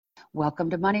Welcome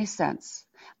to Money Sense.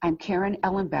 I'm Karen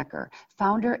Ellenbecker,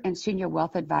 founder and senior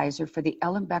wealth advisor for the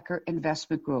Ellenbecker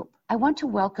Investment Group. I want to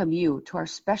welcome you to our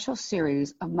special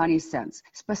series of Money Sense,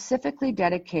 specifically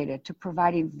dedicated to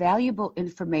providing valuable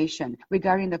information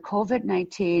regarding the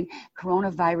COVID-19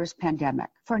 coronavirus pandemic.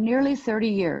 For nearly 30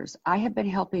 years, I have been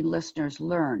helping listeners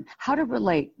learn how to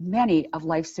relate many of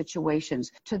life's situations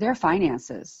to their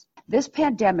finances. This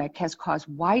pandemic has caused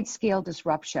wide-scale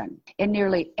disruption in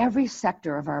nearly every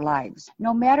sector of our lives.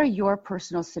 No matter your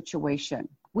personal situation,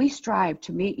 we strive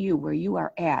to meet you where you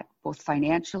are at, both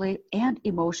financially and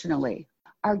emotionally.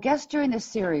 Our guests during this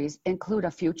series include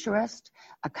a futurist,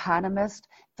 economist,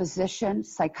 physician,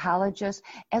 psychologist,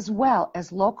 as well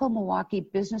as local Milwaukee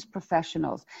business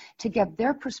professionals to give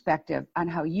their perspective on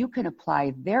how you can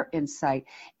apply their insight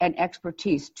and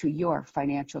expertise to your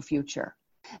financial future.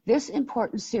 This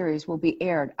important series will be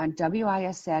aired on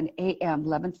WISN AM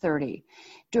 1130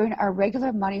 during our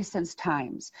regular Money Sense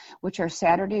times, which are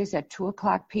Saturdays at 2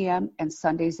 o'clock p.m. and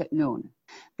Sundays at noon.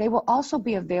 They will also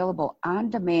be available on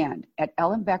demand at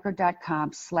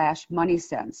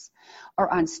ellenbecker.com/moneysense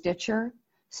or on Stitcher,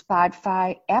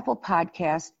 Spotify, Apple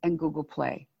Podcasts, and Google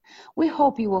Play. We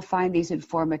hope you will find these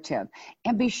informative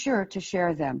and be sure to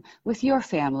share them with your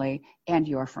family and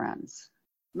your friends.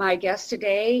 My guest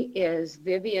today is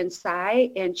Vivian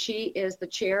Tsai, and she is the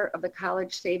chair of the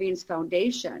College Savings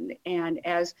Foundation. And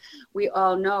as we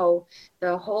all know,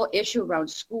 the whole issue around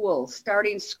school,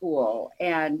 starting school,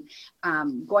 and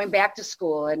going back to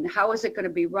school, and how is it going to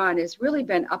be run has really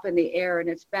been up in the air, and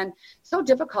it's been so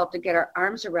difficult to get our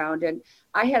arms around. And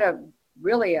I had a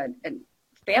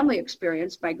family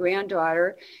experience. My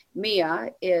granddaughter, Mia,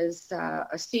 is a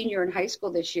senior in high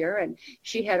school this year, and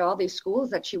she had all these schools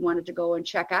that she wanted to go and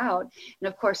check out. And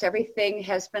of course, everything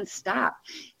has been stopped.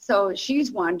 So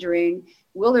she's wondering,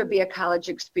 will there be a college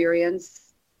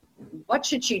experience? What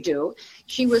should she do?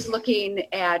 She was looking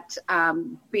at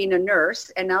being a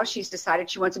nurse, and now she's decided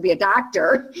she wants to be a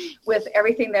doctor with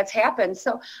everything that's happened.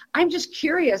 So I'm just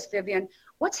curious, Vivian,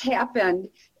 what's happened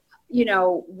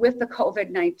with the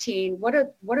COVID-19, what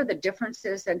are the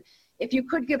differences? And if you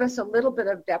could give us a little bit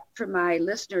of depth for my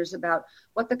listeners about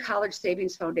what the College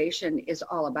Savings Foundation is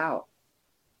all about.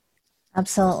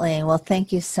 Absolutely. Well,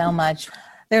 thank you so much.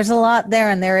 There's a lot there,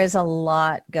 and there is a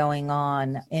lot going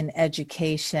on in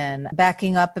education.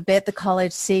 Backing up a bit, the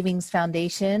College Savings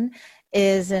Foundation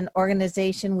is an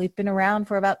organization we've been around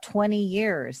for about 20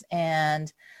 years,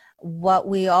 and what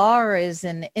we are is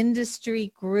an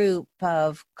industry group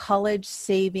of college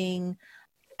saving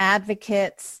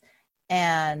advocates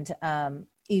and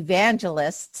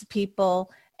evangelists, people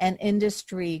and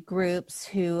industry groups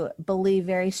who believe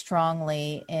very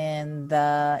strongly in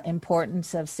the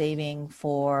importance of saving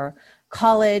for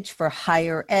college, for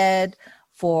higher ed,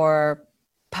 for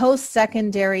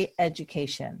post-secondary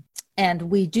education. And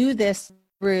we do this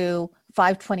through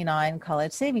 529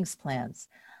 college savings plans.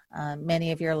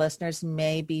 Many of your listeners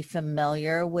may be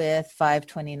familiar with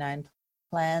 529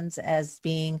 plans as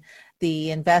being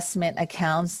the investment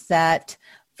accounts that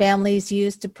families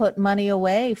use to put money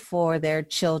away for their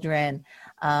children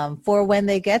for when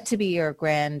they get to be your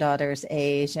granddaughter's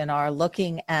age and are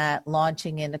looking at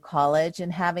launching into college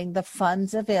and having the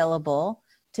funds available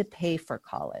to pay for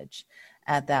college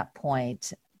at that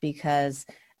point. Because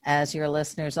as your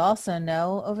listeners also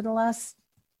know, over the last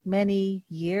many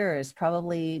years,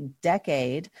 probably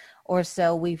decade or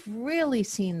so, we've really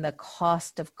seen the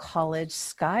cost of college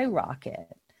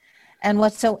skyrocket. And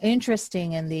what's so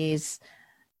interesting in these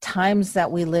times that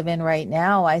we live in right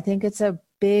now, I think it's a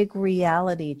big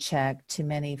reality check to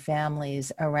many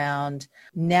families around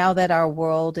now that our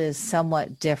world is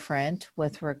somewhat different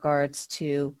with regards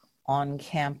to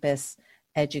on-campus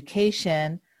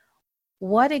education.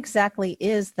 What exactly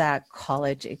is that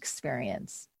college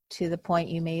experience? To the point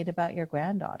you made about your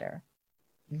granddaughter.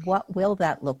 What will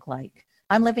that look like?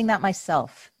 I'm living that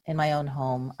myself in my own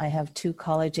home. I have two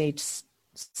college-age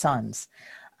sons,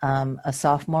 a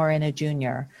sophomore and a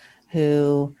junior,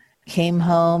 who came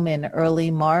home in early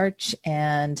March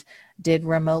and did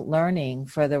remote learning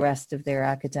for the rest of their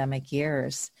academic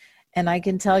years. And I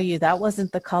can tell you that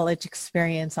wasn't the college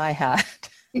experience I had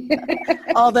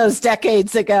all those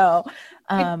decades ago.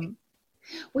 Well,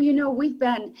 we've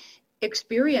been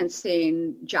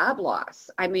experiencing job loss.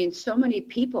 I mean, so many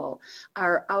people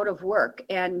are out of work,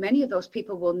 and many of those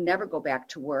people will never go back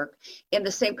to work in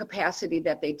the same capacity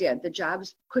that they did. The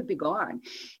jobs could be gone.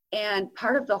 And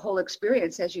part of the whole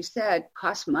experience, as you said,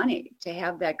 costs money to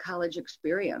have that college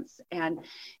experience. And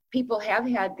people have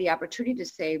had the opportunity to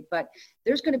save, but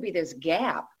there's going to be this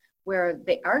gap where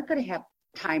they aren't going to have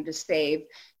time to save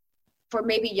for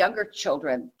maybe younger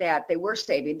children that they were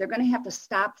saving, they're going to have to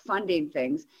stop funding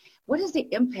things. What is the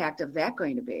impact of that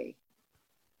going to be?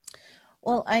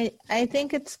 Well, I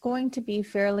think it's going to be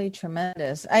fairly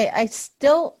tremendous. I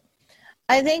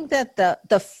think that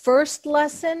the first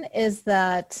lesson is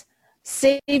that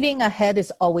saving ahead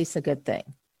is always a good thing.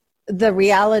 The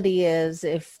reality is,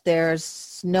 if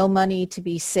there's no money to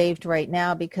be saved right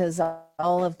now because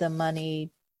all of the money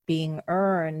being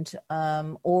earned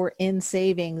or in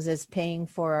savings is paying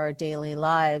for our daily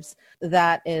lives,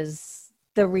 that is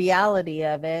the reality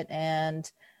of it. And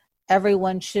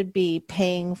everyone should be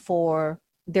paying for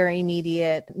their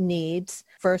immediate needs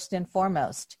first and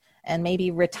foremost, and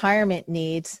maybe retirement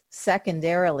needs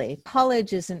secondarily.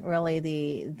 College isn't really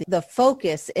the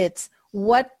focus. It's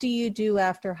what do you do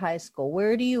after high school?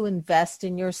 Where do you invest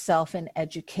in yourself in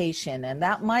education? And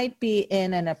that might be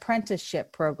in an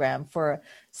apprenticeship program for a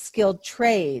skilled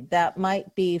trade. That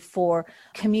might be for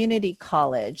community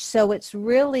college. So it's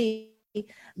really,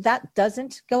 that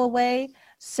doesn't go away.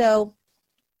 So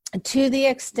to the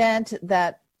extent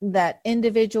that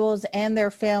individuals and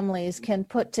their families can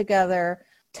put together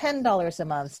 $10 a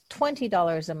month,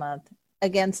 $20 a month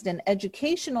against an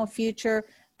educational future,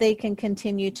 they can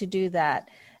continue to do that.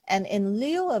 And in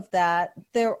lieu of that,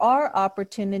 there are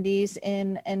opportunities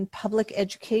in public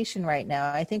education right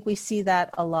now. I think we see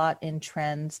that a lot in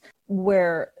trends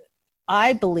where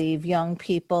I believe young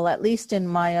people, at least in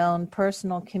my own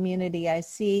personal community, I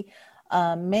see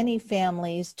many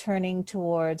families turning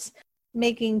towards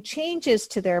making changes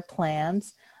to their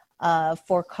plans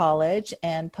for college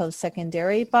and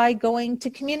post-secondary by going to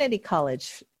community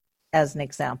college, as an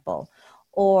example,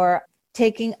 or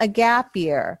taking a gap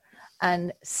year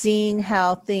and seeing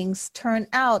how things turn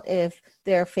out if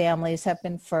their families have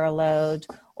been furloughed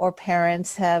or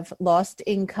parents have lost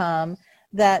income,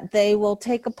 that they will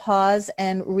take a pause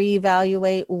and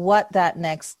reevaluate what that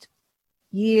next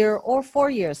year or 4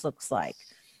 years looks like.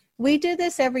 We do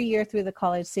this every year through the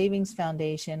College Savings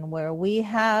Foundation, where we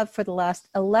have for the last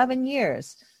 11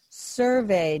 years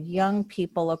surveyed young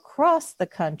people across the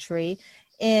country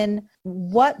in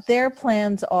what their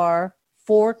plans are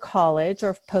for college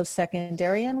or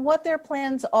post-secondary and what their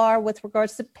plans are with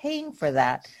regards to paying for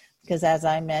that. Because as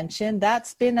I mentioned,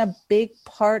 that's been a big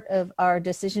part of our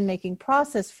decision-making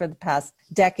process for the past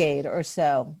decade or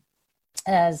so,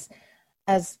 as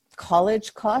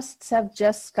college costs have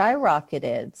just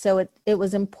skyrocketed. So it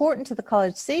was important to the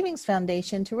College Savings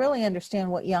Foundation to really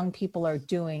understand what young people are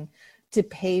doing to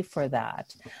pay for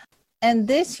that. And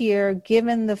this year,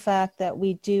 given the fact that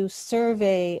we do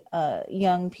survey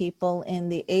young people in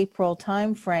the April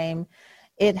timeframe,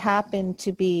 it happened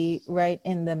to be right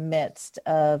in the midst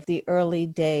of the early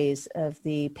days of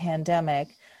the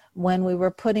pandemic when we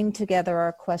were putting together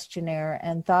our questionnaire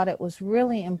and thought it was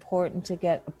really important to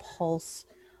get a pulse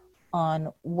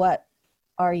on what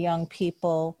our young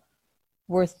people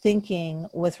were thinking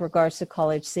with regards to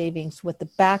college savings with the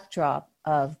backdrop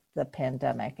of the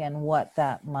pandemic and what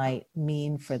that might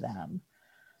mean for them.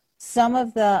 Some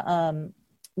of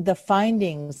the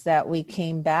findings that we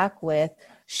came back with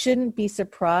shouldn't be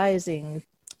surprising.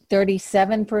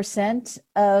 37%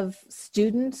 of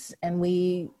students, and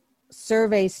we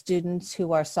survey students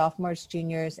who are sophomores,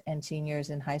 juniors, and seniors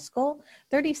in high school,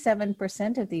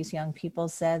 37% of these young people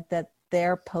said that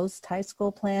their post-high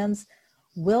school plans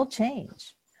will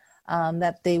change,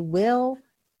 that they will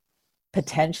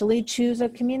potentially choose a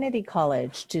community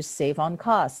college to save on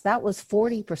costs. That was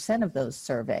 40% of those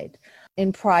surveyed.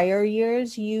 In prior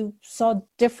years, you saw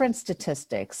different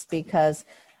statistics because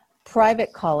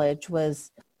private college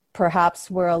was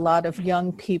perhaps where a lot of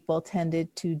young people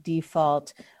tended to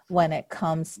default when it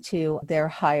comes to their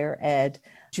higher ed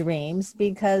dreams,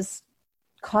 because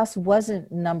cost wasn't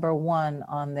number one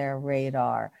on their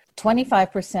radar.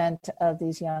 25% of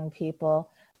these young people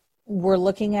were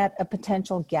looking at a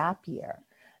potential gap year.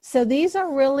 So these are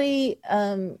really,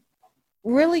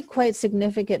 really quite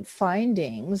significant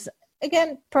findings.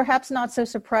 Again, perhaps not so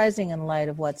surprising in light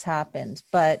of what's happened,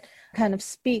 but kind of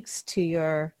speaks to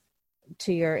your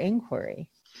inquiry.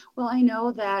 Well, I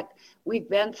know that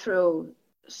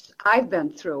I've been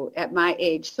through at my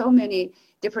age so many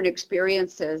different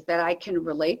experiences that I can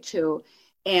relate to,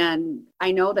 and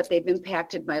I know that they've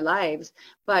impacted my lives.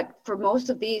 But for most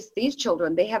of these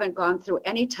children, they haven't gone through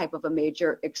any type of a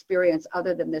major experience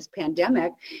other than this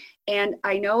pandemic. And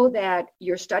I know that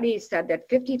your study said that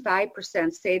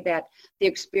 55% say that the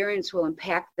experience will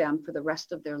impact them for the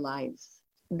rest of their lives.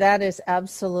 That is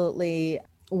absolutely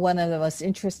one of the most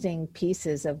interesting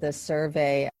pieces of this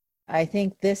survey. I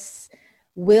think this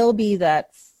will be that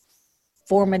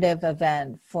formative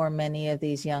event for many of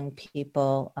these young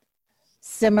people.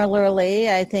 Similarly,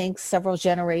 I think several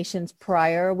generations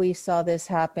prior, we saw this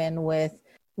happen with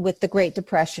the Great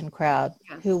Depression crowd,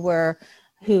 Yes.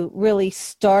 who really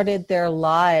started their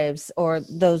lives, or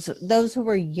those who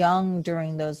were young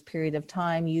during those period of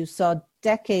time. You saw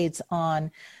decades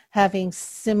on having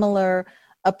similar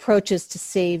approaches to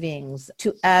savings,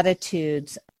 to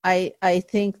attitudes. I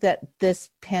think that this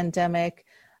pandemic,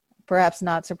 perhaps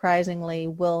not surprisingly,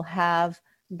 will have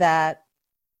that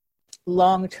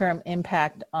long-term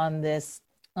impact on this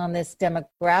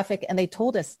demographic, and they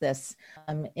told us this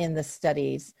in the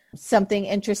studies. Something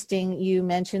interesting, you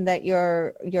mentioned that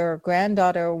your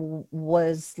granddaughter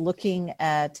was looking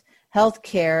at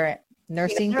healthcare,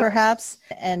 nursing perhaps,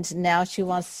 and now she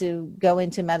wants to go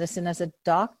into medicine as a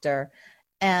doctor.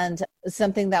 And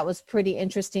something that was pretty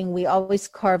interesting, we always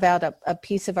carve out a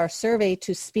piece of our survey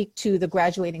to speak to the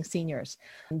graduating seniors,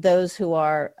 those who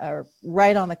are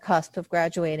right on the cusp of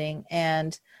graduating.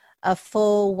 And a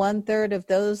full 1/3 of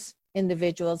those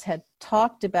individuals had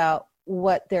talked about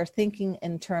what they're thinking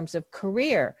in terms of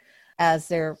career as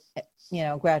they're,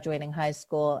 graduating high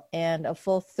school. And a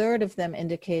full 1/3 of them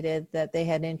indicated that they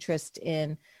had interest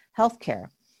in healthcare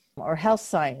or health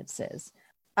sciences.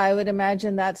 I would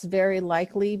imagine that's very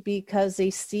likely because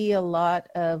they see a lot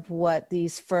of what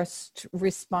these first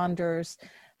responders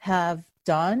have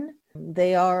done.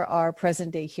 They are our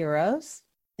present day heroes,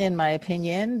 in my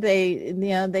opinion.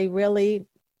 They really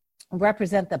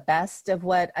represent the best of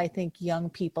what I think young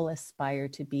people aspire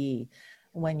to be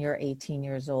when you're 18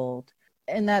 years old.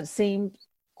 In that same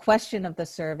question of the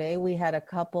survey, we had a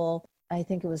couple, I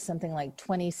think it was something like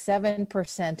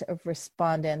 27% of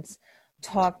respondents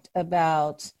talked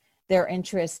about their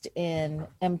interest in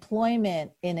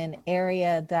employment in an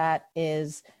area that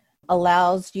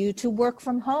allows you to work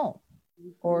from home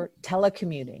or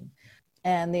telecommuting,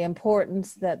 and the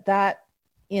importance that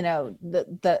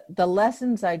the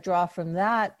lessons I draw from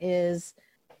that is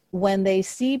when they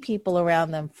see people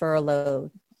around them furloughed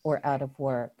or out of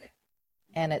work,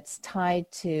 and it's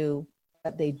tied to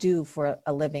what they do for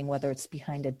a living, whether it's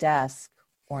behind a desk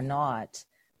or not,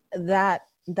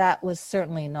 that was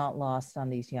certainly not lost on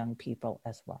these young people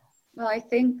as well. Well, I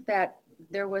think that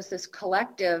there was this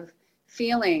collective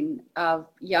feeling of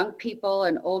young people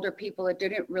and older people. It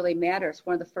didn't really matter. It's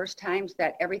one of the first times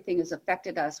that everything has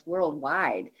affected us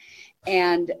worldwide.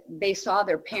 And they saw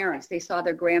their parents, they saw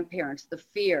their grandparents, the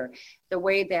fear, the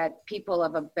way that people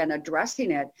have been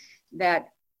addressing it, that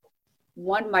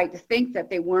one might think that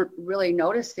they weren't really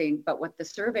noticing, but what the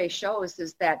survey shows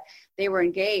is that they were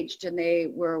engaged and they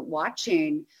were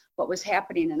watching what was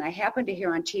happening. And I happened to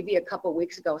hear on TV a couple of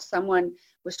weeks ago, someone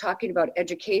was talking about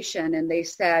education, and they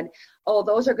said, oh,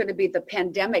 those are going to be the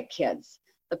pandemic kids,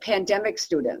 the pandemic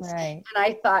students. Right. And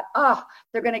I thought, oh,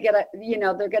 they're going to get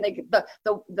they're going to get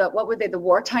the what were they, the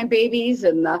wartime babies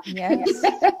and the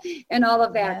yes. and all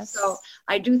of that. Yes. So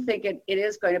I do think it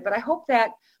is going to, but I hope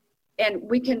that, and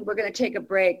we're going to take a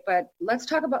break, but let's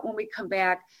talk about when we come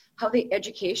back how the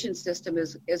education system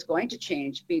is going to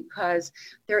change, because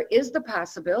there is the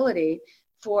possibility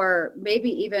for maybe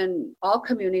even all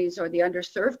communities or the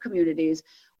underserved communities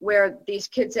where these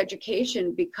kids'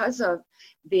 education, because of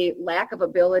the lack of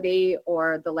ability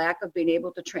or the lack of being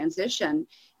able to transition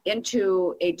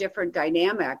into a different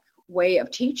dynamic way of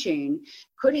teaching,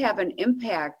 could have an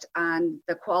impact on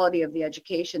the quality of the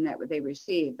education that they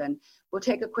receive. And we'll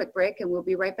take a quick break and we'll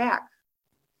be right back.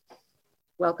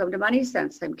 Welcome to Money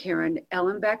Sense. I'm Karen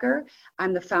Ellenbecker.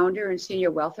 I'm the founder and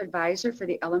senior wealth advisor for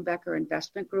the Ellenbecker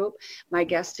Investment Group. My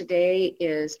guest today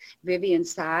is Vivian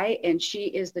Tsai, and she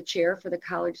is the chair for the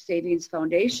College Savings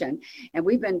Foundation. And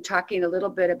we've been talking a little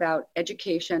bit about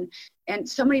education, and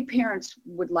so many parents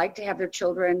would like to have their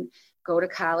children go to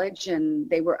college, and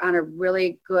they were on a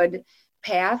really good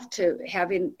path to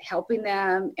helping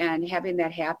them and having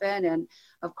that happen. And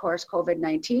of course,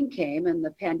 COVID-19 came and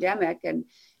the pandemic, and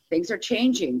things are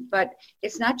changing. But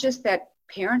it's not just that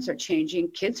parents are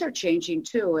changing, kids are changing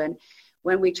too. And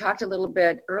when we talked a little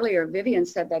bit earlier, Vivian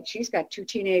said that she's got 2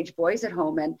 teenage boys at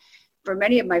home. And for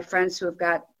many of my friends who have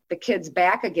got the kids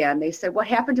back again, they said, what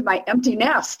happened to my empty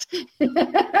nest?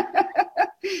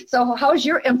 So how's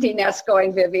your empty nest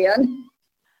going, Vivian?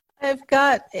 I've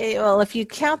got if you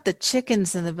count the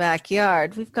chickens in the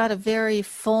backyard, we've got a very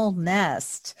full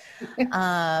nest.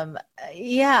 I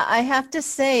have to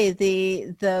say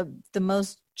the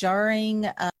most jarring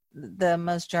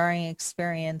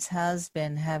experience has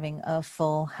been having a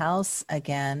full house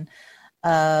again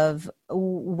of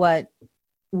what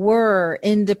were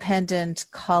independent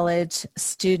college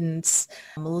students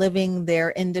living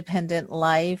their independent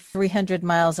life 300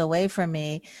 miles away from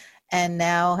me, and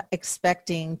now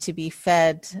expecting to be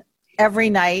fed every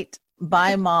night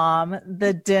buy mom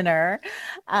the dinner.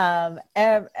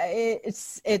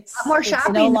 It's more it's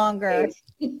shopping no longer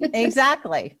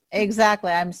nowadays.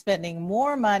 exactly. I'm spending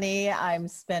more money. I'm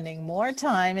spending more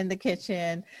time in the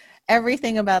kitchen.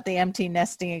 Everything about the empty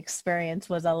nesting experience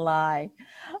was a lie.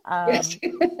 Yes.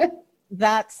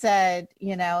 That said,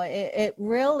 it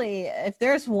really, if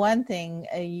there's one thing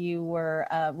you were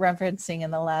referencing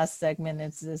in the last segment,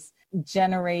 it's this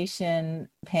generation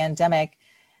pandemic.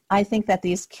 I think that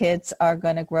these kids are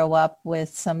going to grow up with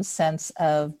some sense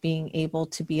of being able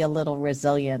to be a little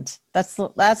resilient. That's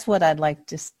what I'd like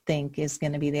to think is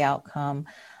going to be the outcome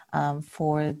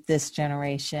for this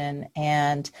generation.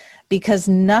 And because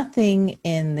nothing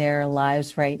in their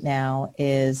lives right now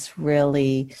is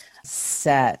really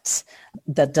set.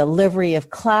 The delivery of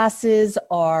classes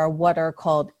are what are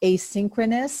called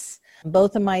asynchronous.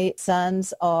 Both of my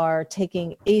sons are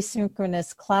taking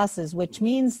asynchronous classes, which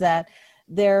means that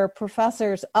their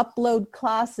professors upload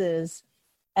classes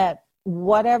at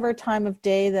whatever time of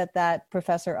day that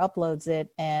professor uploads it,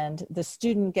 and the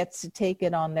student gets to take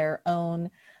it on their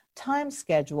own time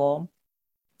schedule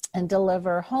and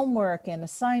deliver homework and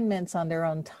assignments on their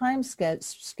own time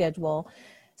schedule.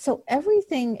 So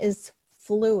everything is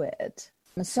fluid.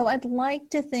 So I'd like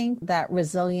to think that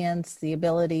resilience, the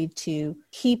ability to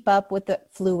keep up with the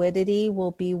fluidity,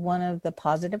 will be one of the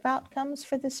positive outcomes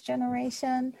for this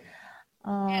generation.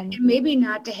 And maybe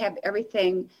not to have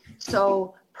everything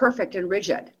so perfect and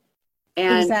rigid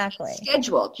and Exactly.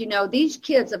 scheduled. These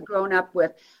kids have grown up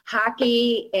with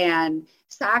hockey and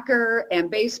soccer and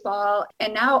baseball,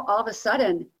 and now all of a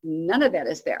sudden, none of that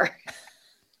is there.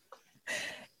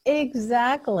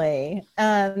 Exactly.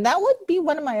 That would be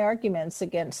one of my arguments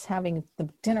against having the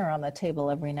dinner on the table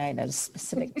every night at a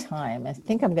specific time. I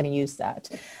think I'm going to use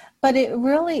that. But it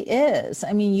really is.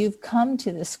 I mean, you've come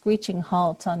to the screeching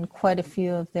halt on quite a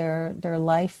few of their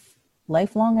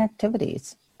lifelong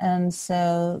activities. And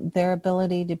so their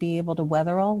ability to be able to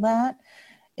weather all that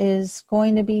is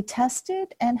going to be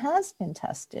tested and has been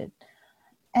tested.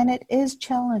 And it is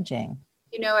challenging.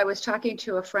 I was talking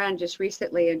to a friend just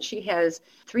recently, and she has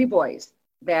 3 boys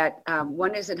that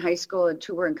one is in high school and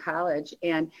 2 were in college.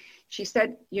 And she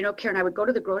said, Karen, I would go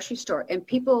to the grocery store and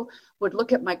people would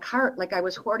look at my cart like I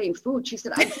was hoarding food. She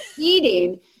said, I'm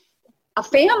feeding a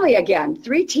family again,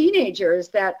 3 teenagers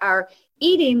that are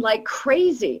eating like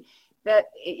crazy. That,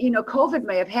 COVID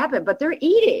may have happened, but they're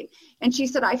eating. And she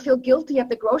said, I feel guilty at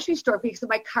the grocery store because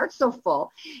my cart's so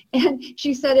full. And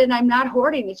she said, and I'm not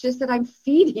hoarding. It's just that I'm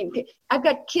feeding. I've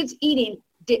got kids eating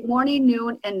morning,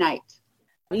 noon, and night.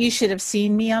 You should have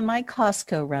seen me on my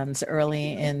Costco runs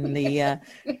early in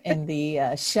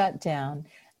the shutdown.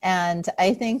 And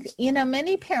I think,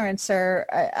 many parents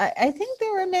I think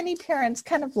there are many parents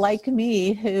kind of like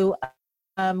me who,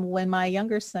 when my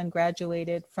younger son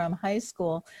graduated from high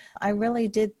school, I really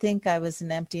did think I was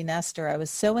an empty nester. I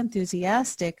was so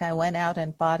enthusiastic, I went out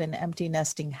and bought an empty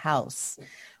nesting house,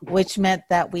 which meant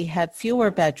that we had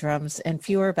fewer bedrooms and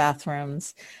fewer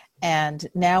bathrooms. And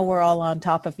now we're all on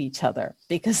top of each other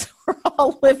because we're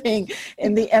all living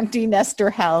in the empty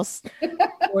nester house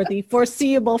for the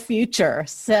foreseeable future.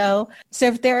 So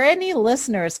if there are any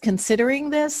listeners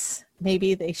considering this,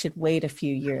 maybe they should wait a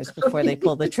few years before they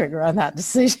pull the trigger on that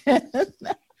decision.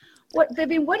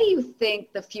 Vivian, what do you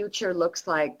think the future looks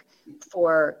like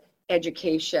for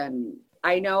education?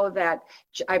 I know that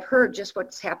I've heard just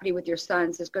what's happening with your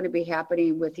sons is going to be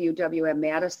happening with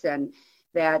UWM-Madison,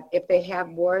 that if they have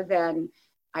more than,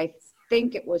 I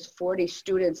think it was 40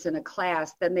 students in a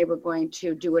class, then they were going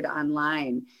to do it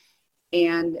online.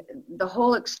 And the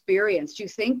whole experience, do you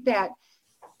think that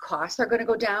costs are going to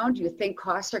go down? Do you think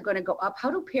costs are going to go up?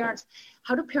 How do parents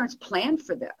plan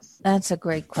for this? That's a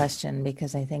great question,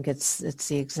 because I think it's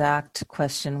the exact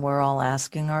question we're all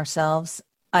asking ourselves.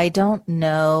 I don't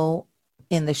know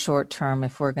in the short term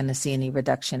if we're going to see any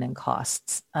reduction in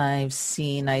costs. I've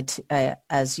seen,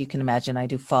 as you can imagine, I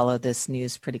do follow this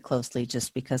news pretty closely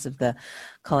just because of the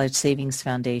College Savings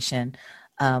Foundation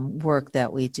work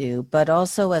that we do. But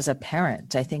also as a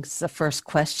parent, I think the first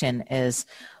question is,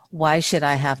 why should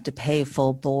I have to pay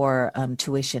full bore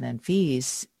tuition and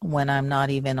fees when I'm not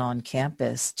even on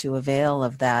campus to avail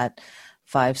of that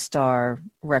 5-star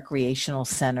recreational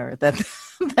center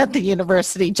that the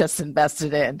university just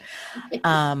invested in?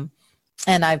 And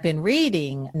I've been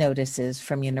reading notices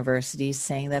from universities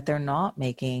saying that they're not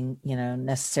making,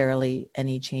 necessarily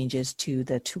any changes to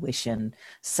the tuition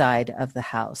side of the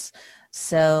house.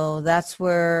 So that's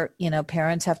where,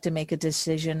 parents have to make a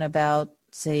decision about,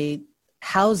 say,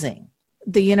 housing.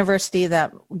 The university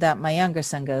that my younger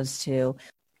son goes to,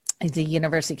 the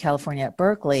University of California at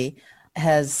Berkeley,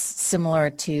 has, similar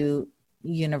to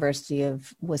University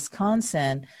of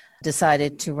Wisconsin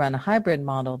decided to run a hybrid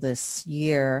model this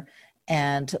year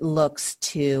and looks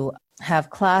to have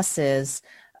classes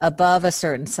above a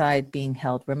certain side being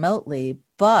held remotely,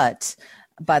 but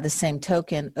by the same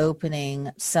token,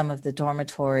 opening some of the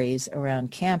dormitories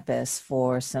around campus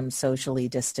for some socially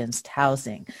distanced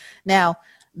housing. Now,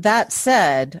 that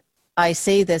said, I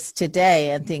say this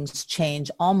today, and things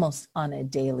change almost on a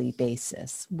daily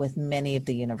basis with many of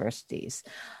the universities.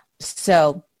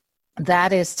 So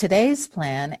that is today's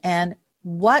plan. And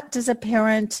what does a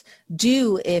parent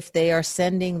do if they are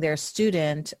sending their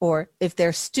student, or if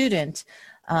their student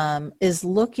is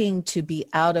looking to be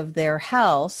out of their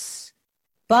house,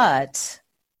 but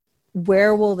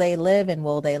where will they live, and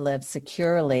will they live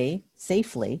securely,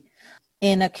 safely,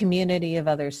 in a community of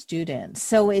other students?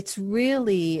 So it's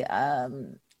really,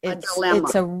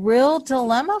 it's a real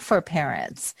dilemma for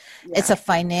parents. Yeah. It's a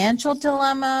financial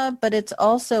dilemma, but it's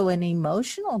also an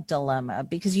emotional dilemma,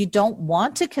 because you don't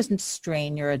want to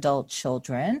constrain your adult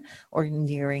children or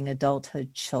nearing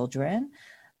adulthood children.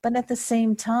 But at the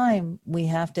same time, we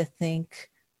have to think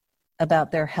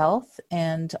about their health,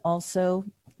 and also,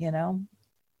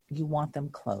 you want them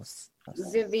close.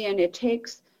 Vivian, it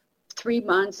takes 3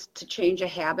 months to change a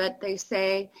habit, they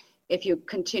say, if you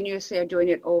continuously are doing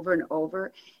it over and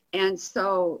over. And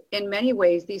so in many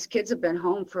ways, these kids have been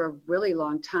home for a really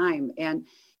long time. And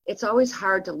it's always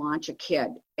hard to launch a kid.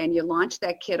 And you launch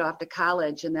that kid off to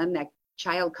college, and then that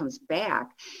child comes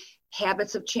back.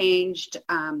 Habits have changed.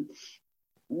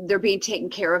 They're being taken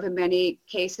care of in many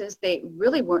cases. They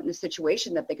really weren't in a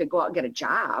situation that they could go out and get a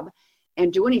job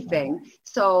and do anything.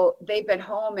 So they've been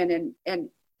home, and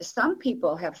some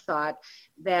people have thought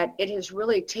that it has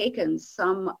really taken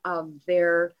some of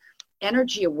their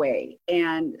energy away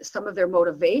and some of their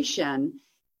motivation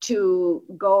to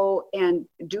go and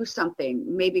do something,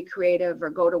 maybe creative, or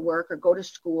go to work or go to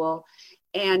school.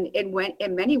 And it went,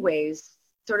 in many ways,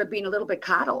 sort of being a little bit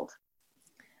coddled.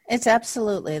 It's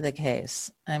absolutely the case.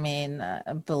 I mean,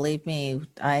 believe me,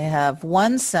 I have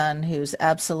one son who's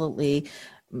absolutely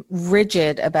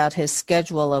rigid about his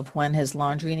schedule of when his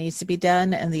laundry needs to be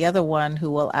done, and the other one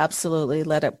who will absolutely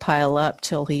let it pile up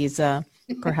till he's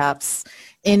perhaps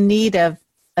in need of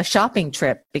a shopping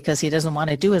trip because he doesn't want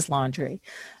to do his laundry.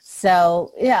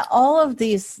 So yeah, all of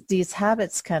these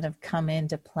habits kind of come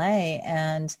into play,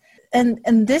 and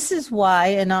this is why,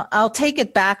 and I'll take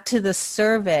it back to the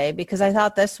survey, because I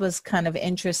thought this was kind of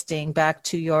interesting, back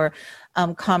to your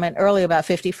comment earlier about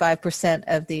 55%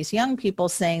 of these young people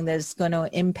saying that it's going to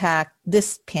impact,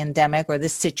 this pandemic or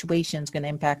this situation is going to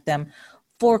impact them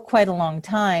for quite a long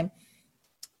time.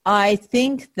 I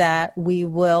think that we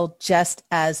will, just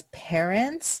as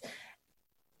parents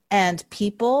and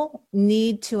people,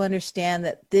 need to understand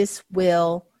that this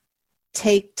will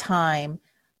take time,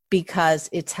 because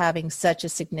it's having such a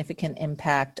significant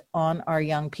impact on our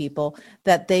young people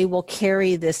that they will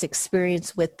carry this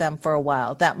experience with them for a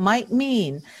while. That might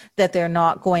mean that they're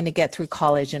not going to get through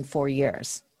college in 4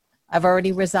 years. I've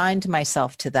already resigned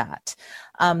myself to that.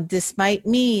 This might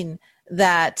mean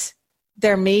that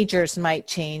their majors might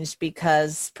change,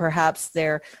 because perhaps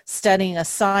they're studying a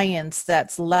science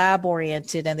that's lab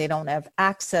oriented and they don't have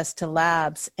access to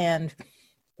labs. And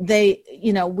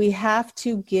we have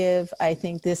to give, I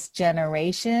think, this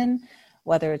generation,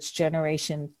 whether it's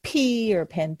Generation P or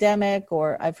pandemic,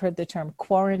 or I've heard the term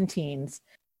quarantines,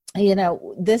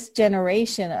 this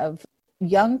generation of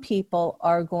young people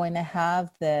are going to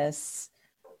have this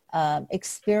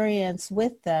experience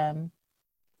with them,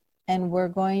 and we're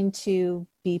going to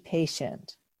be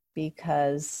patient,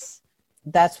 because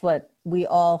that's what we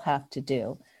all have to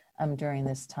do during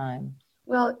this time.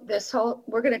 Well,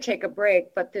 we're going to take a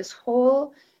break, but this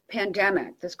whole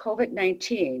pandemic, this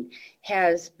COVID-19,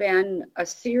 has been a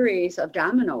series of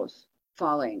dominoes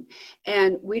falling.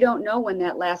 And we don't know when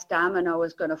that last domino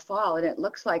is going to fall. And it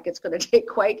looks like it's going to take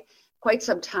quite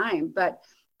some time. But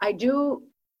I do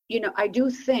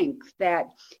think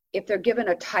that if they're given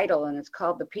a title and it's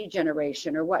called the P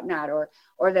generation or whatnot,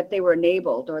 or that they were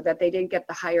enabled, or that they didn't get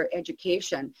the higher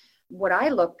education, what I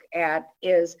look at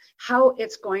is how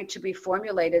it's going to be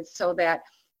formulated so that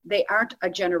they aren't a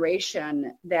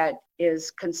generation that is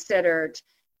considered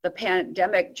the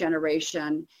pandemic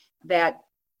generation that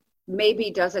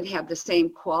maybe doesn't have the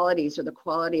same qualities or the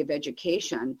quality of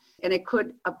education. And it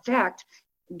could affect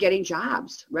getting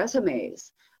jobs,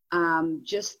 resumes,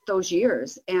 just those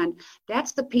years. And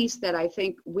that's the piece that I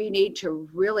think we need to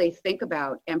really think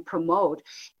about and promote,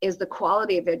 is the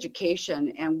quality of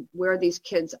education and where these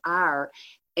kids are,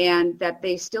 and that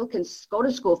they still can go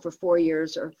to school for 4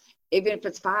 years, or even if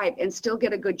it's 5, and still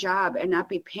get a good job and not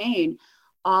be paying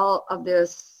all of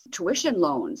this tuition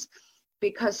loans.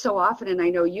 Because so often, and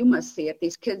I know you must see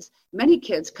it, many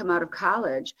kids come out of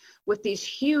college with these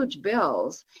huge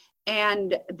bills,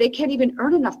 and they can't even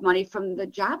earn enough money from the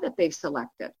job that they've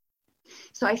selected.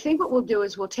 So I think what we'll do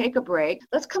is we'll take a break.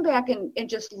 Let's come back and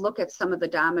just look at some of the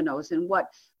dominoes and what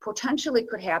potentially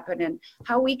could happen and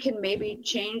how we can maybe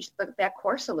change that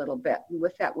course a little bit. And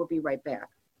with that, we'll be right back.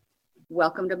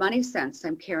 Welcome to Money Sense.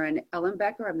 I'm Karen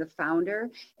Ellenbecker. I'm the founder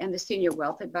and the senior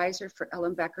wealth advisor for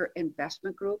Ellenbecker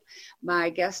Investment Group. My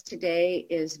guest today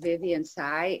is Vivian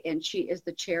Tsai, and she is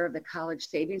the chair of the College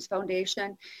Savings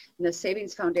Foundation. And the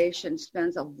Savings Foundation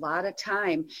spends a lot of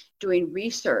time doing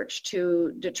research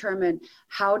to determine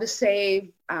how to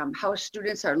save, how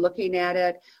students are looking at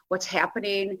it, what's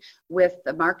happening with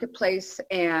the marketplace,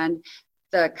 and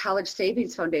the College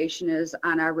Savings Foundation is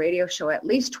on our radio show at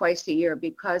least twice a year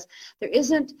because there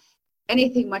isn't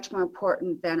anything much more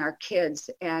important than our kids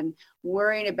and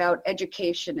worrying about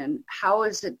education and how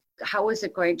is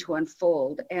it going to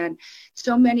unfold. And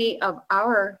so many of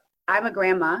I'm a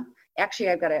grandma. Actually,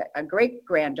 I've got a great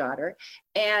granddaughter,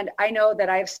 and I know that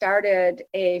I've started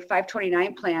a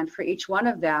 529 plan for each one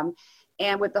of them,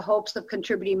 and with the hopes of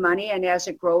contributing money and as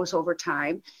it grows over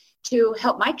time to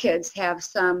help my kids have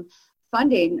some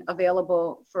funding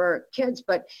available for kids.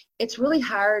 But it's really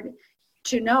hard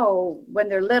to know when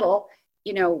they're little,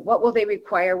 what will they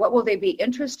require? What will they be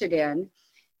interested in?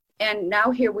 And now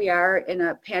here we are in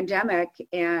a pandemic,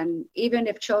 and even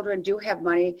if children do have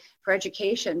money for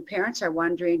education, parents are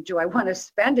wondering, do I want to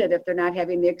spend it if they're not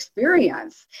having the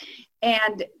experience?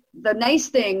 And the nice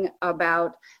thing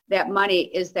about that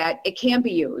money is that it can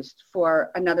be used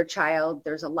for another child.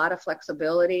 There's a lot of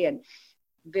flexibility, and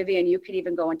Vivian, you could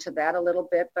even go into that a little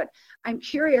bit, but I'm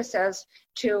curious as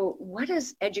to what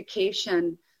does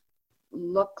education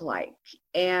look like,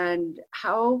 and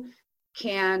how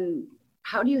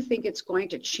do you think it's going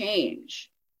to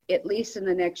change, at least in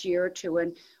the next year or two?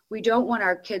 And we don't want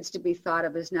our kids to be thought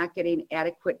of as not getting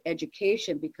adequate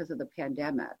education because of the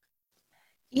pandemic.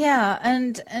 Yeah,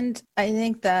 and I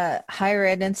think the higher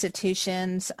ed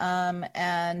institutions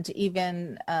and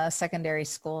even secondary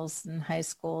schools and high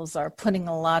schools are putting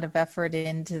a lot of effort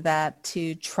into that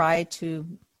to try to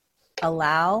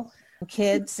allow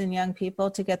kids and young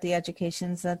people to get the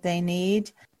educations that they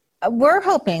need. We're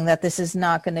hoping that this is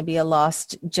not going to be a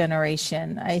lost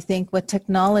generation. I think with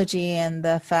technology and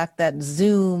the fact that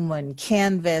Zoom and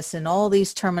Canvas and all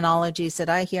these terminologies that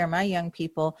I hear my young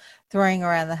people throwing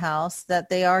around the house, that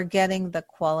they are getting the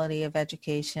quality of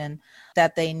education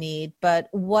that they need. But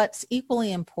what's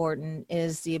equally important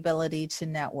is the ability to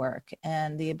network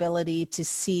and the ability to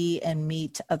see and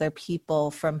meet other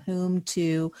people from whom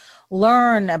to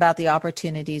learn about the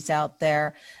opportunities out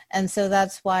there. And so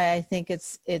that's why I think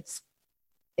it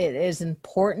is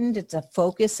important. It's a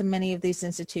focus in many of these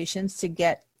institutions to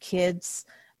get kids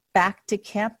back to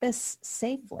campus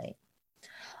safely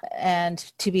and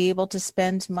to be able to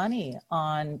spend money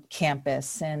on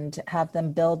campus and have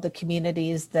them build the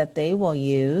communities that they will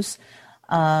use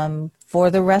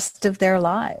for the rest of their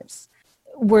lives.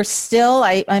 We're still,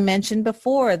 I mentioned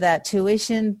before that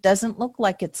tuition doesn't look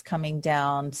like it's coming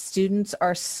down. Students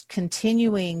are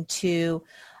continuing to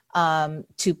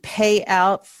pay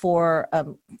out for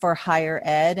higher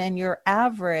ed, and your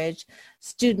average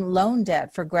student loan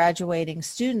debt for graduating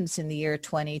students in the year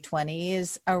 2020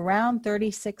 is around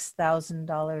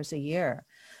 $36,000 a year.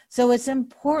 So it's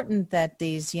important that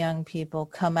these young people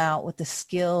come out with the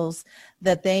skills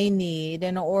that they need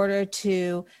in order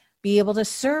to be able to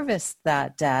service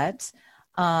that debt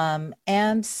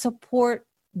and support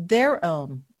their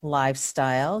own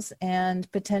lifestyles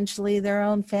and potentially their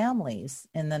own families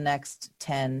in the next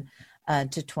 10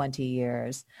 to 20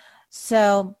 years.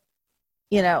 So,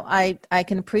 I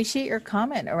can appreciate your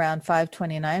comment around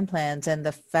 529 plans and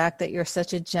the fact that you're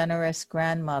such a generous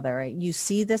grandmother. You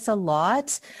see this a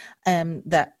lot,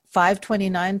 that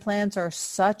 529 plans are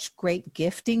such great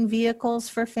gifting vehicles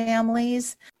for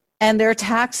families, and they're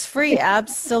tax-free,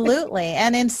 absolutely.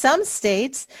 And in some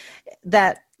states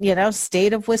that,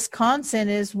 state of Wisconsin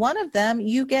is one of them,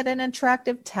 you get an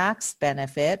attractive tax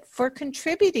benefit for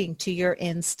contributing to your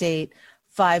in-state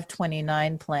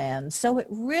 529 plan. So it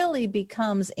really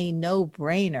becomes a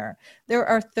no-brainer. There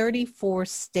are 34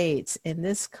 states in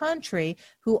this country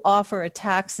who offer a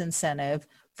tax incentive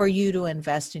for you to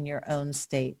invest in your own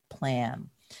state plan.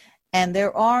 And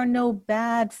there are no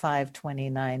bad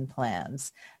 529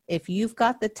 plans. If you've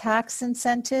got the tax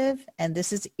incentive, and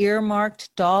this is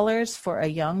earmarked dollars for a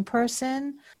young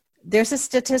person, there's a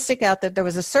statistic out there. There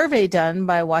was a survey done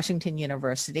by Washington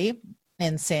University,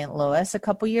 in St. Louis a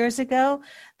couple years ago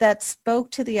that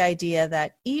spoke to the idea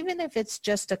that even if it's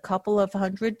just a couple of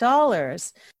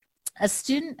 $100, a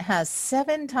student has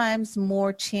 7 times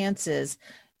more chances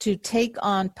to take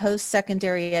on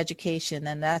post-secondary education,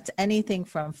 and that's anything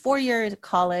from 4-year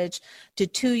college to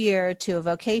 2-year to a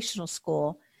vocational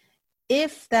school,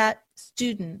 if that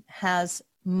student has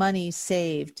money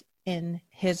saved in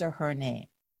his or her name.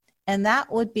 And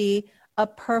that would be a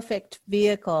perfect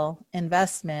vehicle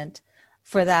investment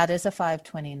for that is a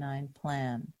 529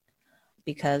 plan,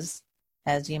 because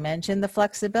as you mentioned, the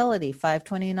flexibility,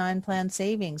 529 plan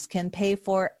savings can pay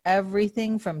for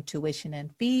everything from tuition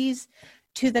and fees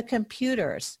to the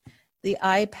computers, the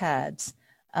iPads,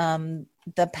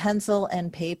 the pencil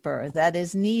and paper that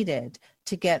is needed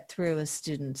to get through a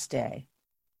student's day.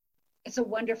 It's a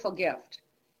wonderful gift.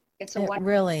 It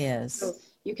really is. So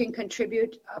you can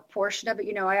contribute a portion of it.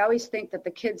 You know, I always think that the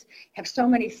kids have so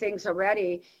many things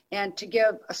already, and to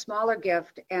give a smaller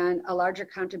gift and a larger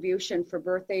contribution for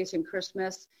birthdays and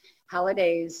Christmas,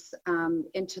 holidays,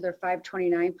 into their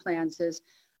 529 plans is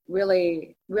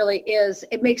really is.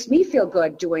 It makes me feel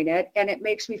good doing it, and it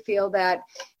makes me feel that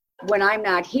when I'm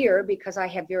not here, because I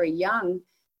have very young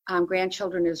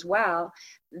grandchildren as well,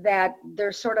 that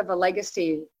there's sort of a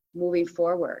legacy moving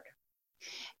forward.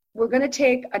 We're going to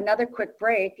take another quick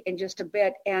break in just a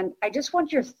bit, and I just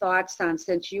want your thoughts on,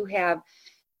 since you have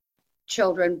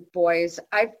children, boys.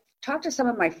 I've talked to some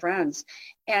of my friends,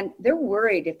 and they're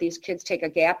worried if these kids take a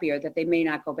gap year that they may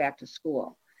not go back to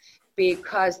school,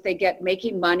 because they get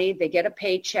making money, they get a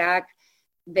paycheck,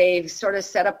 they've sort of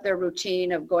set up their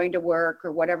routine of going to work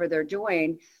or whatever they're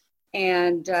doing.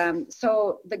 And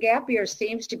so the gap year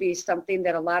seems to be something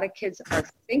that a lot of kids are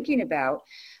thinking about.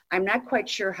 I'm not quite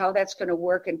sure how that's going to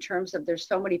work in terms of there's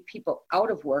so many people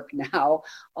out of work now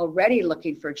already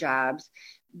looking for jobs,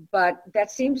 but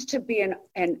that seems to be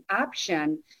an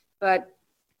option. But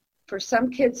for some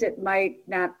kids, it might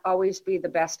not always be the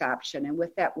best option. And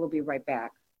with that, we'll be right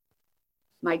back.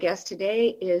 My guest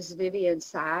today is Vivian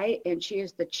Tsai, and she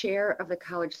is the chair of the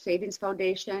College Savings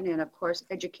Foundation. And of course,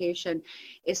 education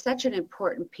is such an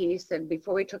important piece. And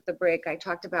before we took the break, I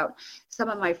talked about some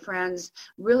of my friends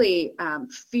really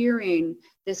fearing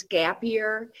this gap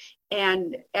year.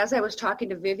 And as I was talking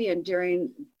to Vivian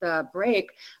during the break,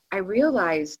 I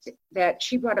realized that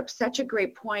she brought up such a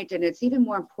great point, and it's even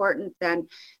more important than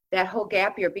that whole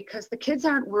gap year, because the kids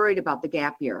aren't worried about the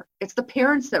gap year. It's the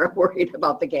parents that are worried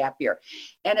about the gap year.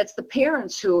 And it's the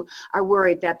parents who are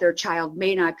worried that their child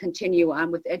may not continue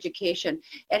on with education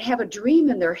and have a dream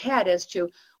in their head as to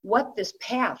what this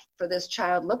path for this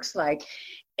child looks like.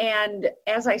 And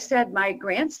as I said, my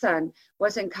grandson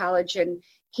was in college, and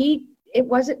it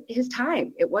wasn't his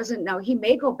time. It wasn't, now he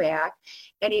may go back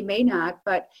and he may not,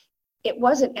 but it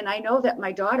wasn't. And I know that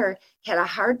my daughter had a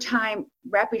hard time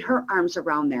wrapping her arms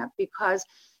around that, because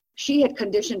she had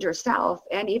conditioned herself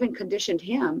and even conditioned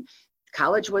him.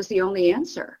 College was the only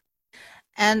answer.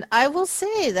 And I will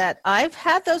say that I've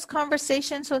had those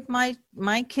conversations with my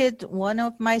kid, one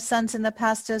of my sons in the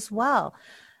past as well.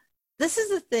 This is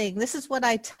the thing. This is what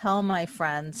I tell my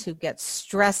friends who get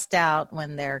stressed out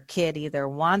when their kid either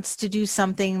wants to do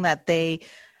something that they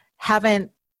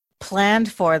haven't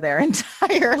planned for their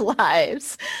entire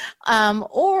lives,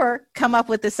 or come up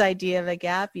with this idea of a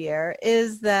gap year,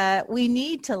 is that we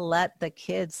need to let the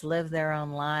kids live their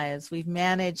own lives. We've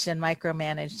managed and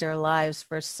micromanaged their lives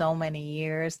for so many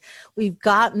years. We've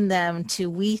gotten them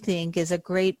to, we think, is a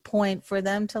great point for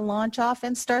them to launch off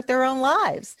and start their own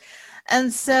lives.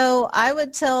 And so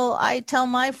I tell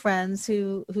my friends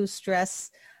who stress,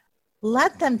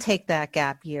 let them take that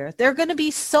gap year. They're going to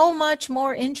be so much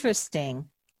more interesting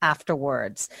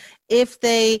afterwards. If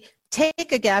they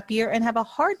take a gap year and have a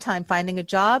hard time finding a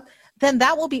job, then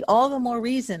that will be all the more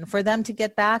reason for them to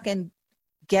get back and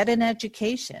get an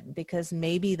education, because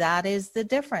maybe that is the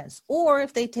difference. Or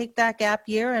if they take that gap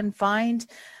year and find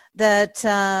that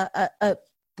a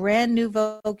brand new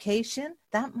vocation,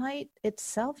 that might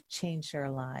itself change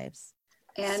their lives.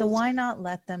 And so why not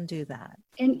let them do that?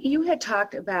 And you had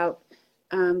talked about,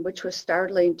 which was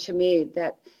startling to me,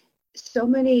 that so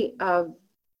many of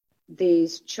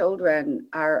these children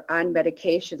are on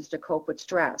medications to cope with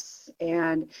stress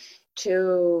and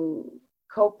to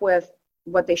cope with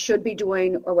what they should be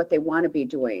doing or what they want to be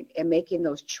doing, and making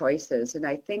those choices. And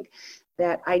I think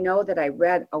that, I know that I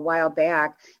read a while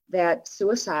back that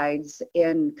suicides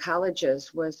in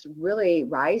colleges was really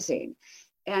rising.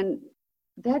 And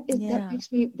that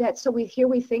makes me, so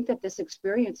we think that this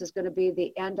experience is going to be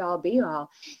the end all be all.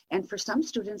 And for some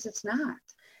students, it's not.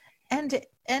 And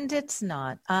it's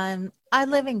not. I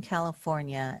live in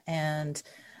California, and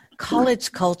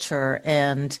college culture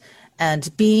and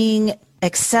and being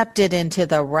accepted into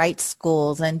the right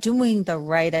schools and doing the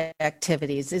right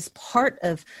activities is part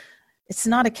of, it's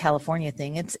not a California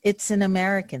thing. It's an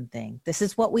American thing. This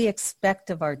is what we expect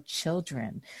of our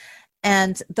children.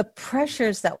 And the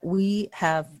pressures that we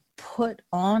have put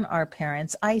on our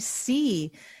parents, I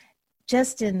see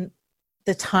just in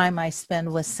the time I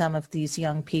spend with some of these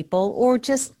young people, or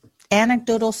just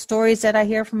anecdotal stories that I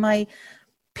hear from my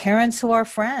parents who are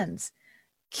friends.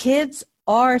 Kids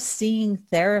are seeing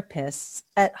therapists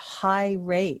at high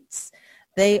rates.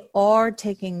 They are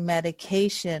taking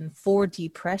medication for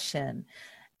depression.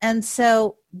 And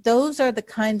so those are the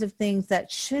kinds of things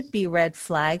that should be red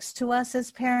flags to us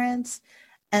as parents,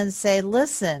 and say,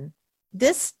 listen,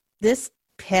 this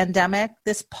pandemic,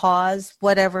 this pause,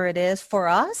 whatever it is for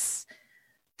us,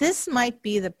 this might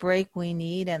be the break we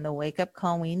need and the wake-up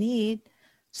call we need,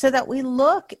 so that we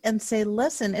look and say,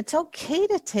 listen, it's okay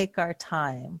to take our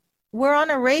time. We're on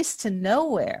a race to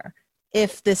nowhere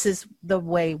if this is the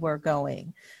way we're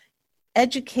going.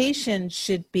 Education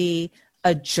should be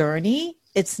a journey.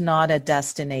 It's not a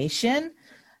destination.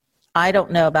 I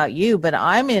don't know about you, but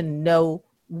I'm in no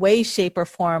way, shape, or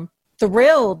form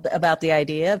thrilled about the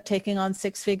idea of taking on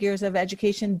 6 figures of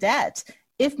education debt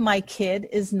if my kid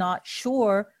is not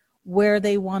sure where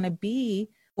they want to be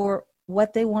or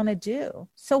what they want to do.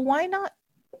 So why not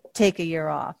take a year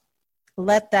off?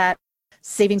 Let that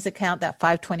savings account, that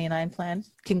 529 plan,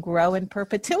 can grow in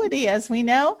perpetuity, as we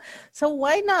know. So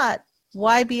why not?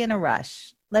 Why be in a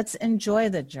rush? Let's enjoy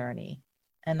the journey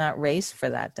and not race for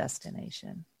that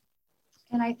destination.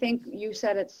 And I think you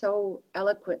said it so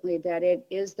eloquently, that it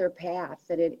is their path,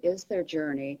 that it is their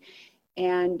journey.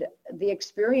 And the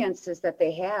experiences that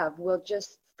they have will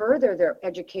just further their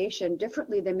education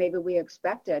differently than maybe we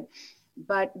expected,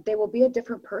 but they will be a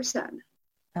different person.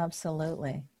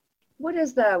 Absolutely. What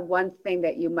is the one thing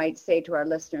that you might say to our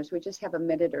listeners? We just have a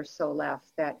minute or so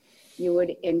left, that you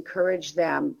would encourage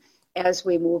them as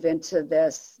we move into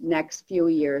this next few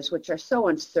years, which are so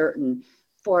uncertain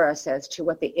for us as to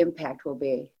what the impact will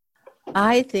be?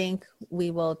 I think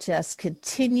we will just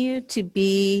continue to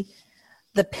be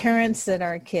the parents that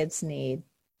our kids need.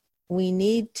 We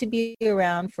need to be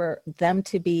around for them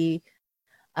to be,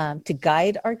 to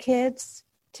guide our kids,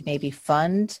 to maybe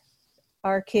fund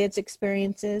our kids'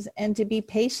 experiences, and to be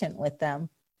patient with them.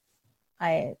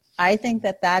 I think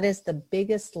that is the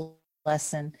biggest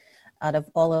lesson out of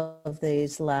all of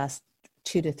these last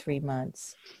 2 to 3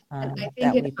 months And I that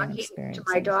think we've been to experiencing.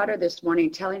 my daughter this morning,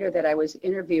 telling her that I was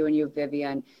interviewing you,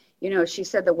 Vivian, she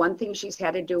said the one thing she's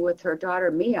had to do with her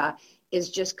daughter, Mia, is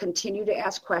just continue to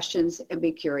ask questions and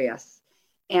be curious,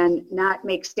 and not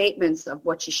make statements of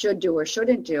what she should do or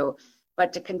shouldn't do,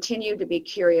 but to continue to be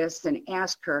curious and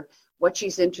ask her what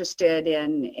she's interested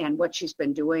in and what she's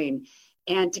been doing,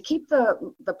 and to keep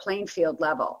the playing field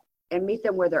level and meet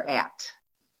them where they're at.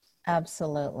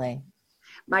 Absolutely.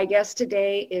 My guest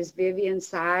today is Vivian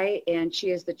Tsai, and she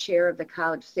is the chair of the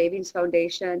College Savings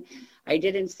Foundation. I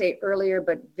didn't say earlier,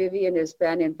 but Vivian has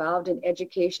been involved in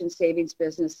education savings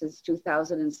business since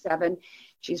 2007.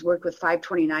 She's worked with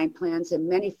 529 plans in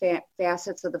many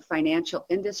facets of the financial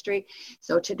industry.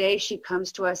 So today she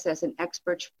comes to us as an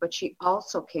expert, but she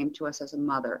also came to us as a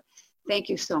mother. Thank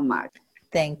you so much.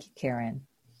 Thank you, Karen.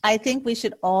 I think we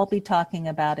should all be talking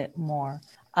about it more.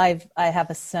 I have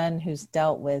a son who's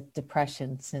dealt with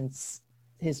depression since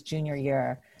his junior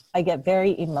year. I get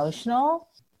very emotional,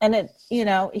 and it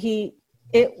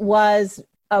was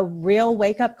a real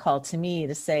wake-up call to me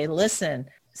to say, listen,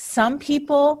 some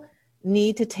people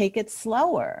need to take it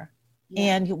slower,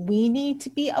 and we need to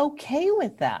be okay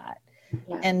with that,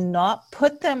 and not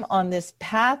put them on this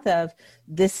path of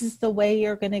this is the way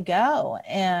you're going to go.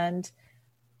 And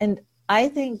I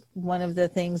think one of the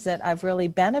things that I've really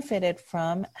benefited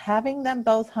from having them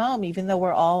both home, even though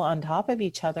we're all on top of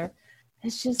each other,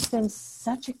 has just been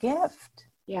such a gift.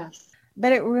 Yes.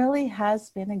 But it really has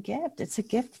been a gift. It's a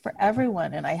gift for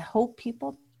everyone. And I hope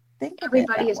people think of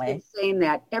Everybody it has that way. been saying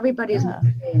that. Everybody's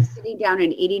been sitting down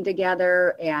and eating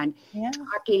together and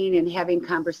talking and having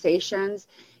conversations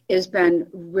has been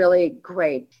really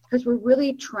great, because we're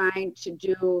really trying to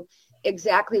do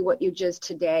exactly what you just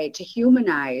today, to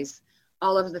humanize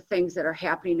all of the things that are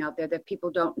happening out there that people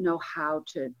don't know how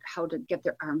to get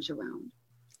their arms around.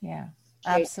 Yeah,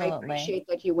 absolutely. I appreciate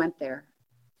that you went there.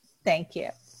 Thank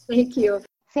you. Thank you.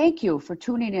 Thank you for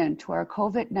tuning in to our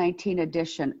COVID-19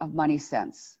 edition of Money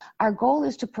Sense. Our goal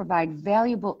is to provide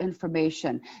valuable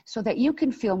information so that you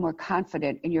can feel more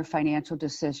confident in your financial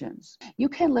decisions. You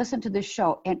can listen to the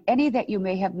show and any that you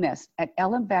may have missed at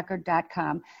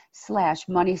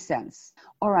ellenbecker.com/moneysense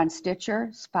or on Stitcher,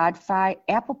 Spotify,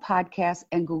 Apple Podcasts,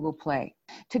 and Google Play.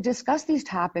 To discuss these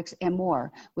topics and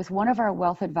more with one of our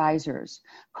wealth advisors,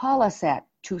 call us at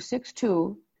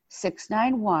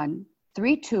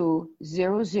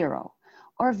 262-691-3200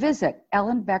 or visit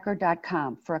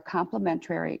ellenbecker.com for a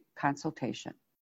complimentary consultation.